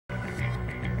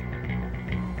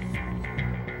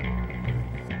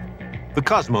The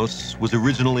cosmos was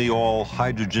originally all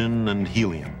hydrogen and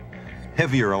helium.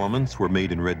 Heavier elements were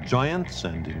made in red giants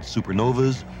and in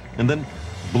supernovas, and then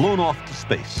blown off to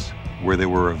space, where they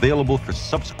were available for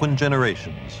subsequent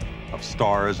generations of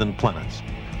stars and planets.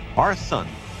 Our sun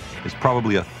is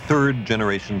probably a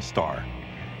third-generation star.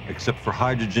 Except for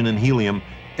hydrogen and helium,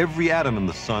 every atom in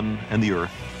the sun and the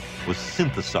Earth was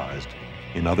synthesized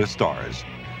in other stars.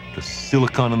 The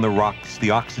silicon in the rocks,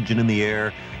 the oxygen in the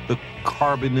air, the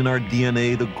carbon in our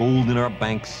DNA, the gold in our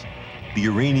banks, the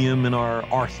uranium in our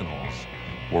arsenals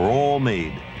were all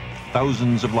made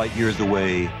thousands of light years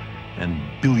away and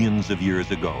billions of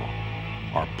years ago.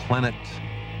 Our planet,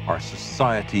 our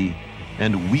society,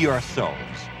 and we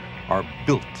ourselves are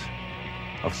built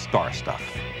of star stuff.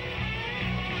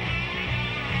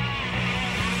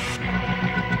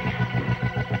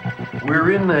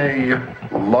 We're in a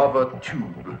lava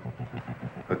tube,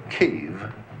 a cave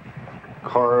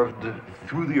carved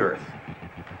through the earth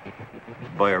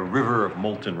by a river of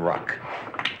molten rock.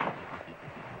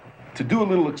 To do a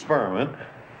little experiment,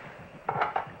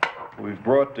 we've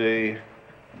brought a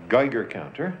Geiger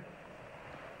counter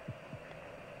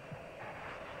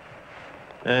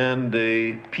and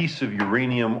a piece of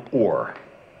uranium ore.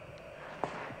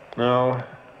 Now,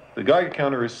 the Geiger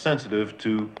counter is sensitive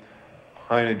to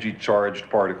high-energy charged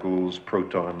particles,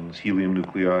 protons, helium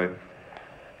nuclei,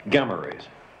 gamma rays.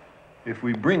 If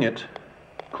we bring it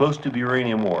close to the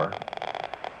uranium ore,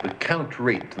 the count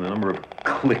rate, the number of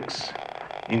clicks,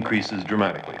 increases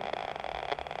dramatically.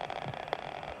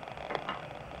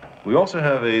 We also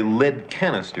have a lead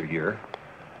canister here,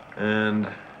 and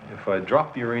if I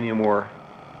drop the uranium ore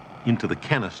into the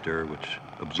canister, which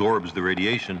absorbs the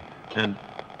radiation, and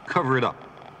cover it up,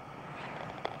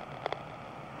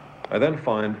 I then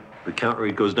find the count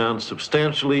rate goes down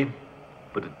substantially,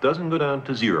 but it doesn't go down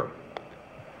to zero.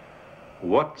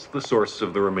 What's the source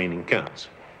of the remaining counts?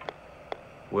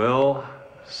 Well,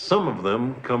 some of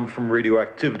them come from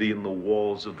radioactivity in the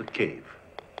walls of the cave.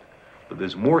 But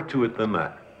there's more to it than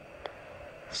that.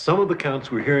 Some of the counts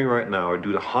we're hearing right now are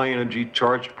due to high-energy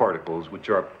charged particles which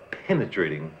are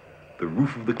penetrating the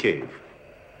roof of the cave.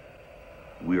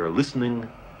 We are listening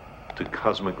to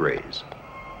cosmic rays.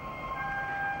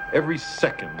 Every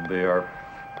second they are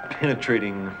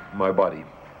penetrating my body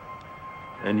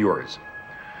and yours.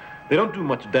 They don't do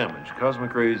much damage.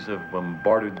 Cosmic rays have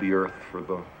bombarded the Earth for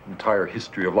the entire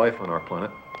history of life on our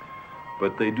planet,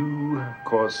 but they do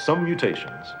cause some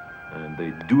mutations, and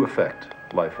they do affect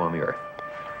life on the Earth.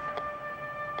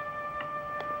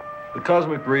 The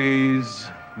cosmic rays,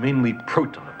 mainly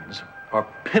protons, are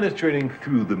penetrating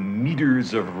through the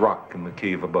meters of rock in the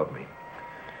cave above me.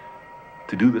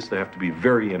 To do this, they have to be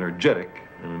very energetic,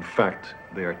 and in fact,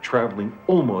 they are traveling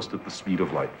almost at the speed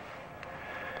of light.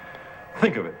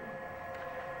 Think of it.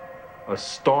 A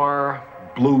star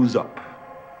blows up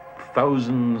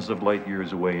thousands of light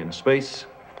years away in space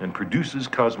and produces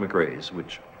cosmic rays,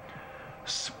 which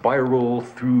spiral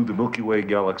through the Milky Way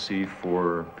galaxy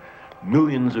for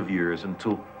millions of years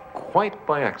until, quite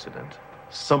by accident,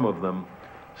 some of them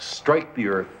strike the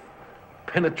Earth,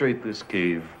 penetrate this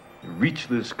cave, reach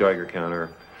this Geiger counter,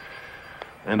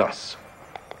 and us.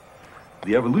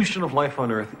 The evolution of life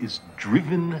on Earth is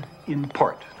driven in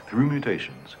part through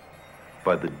mutations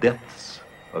by the deaths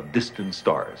of distant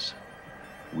stars.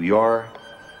 We are,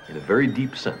 in a very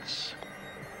deep sense,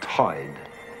 tied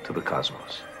to the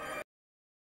cosmos.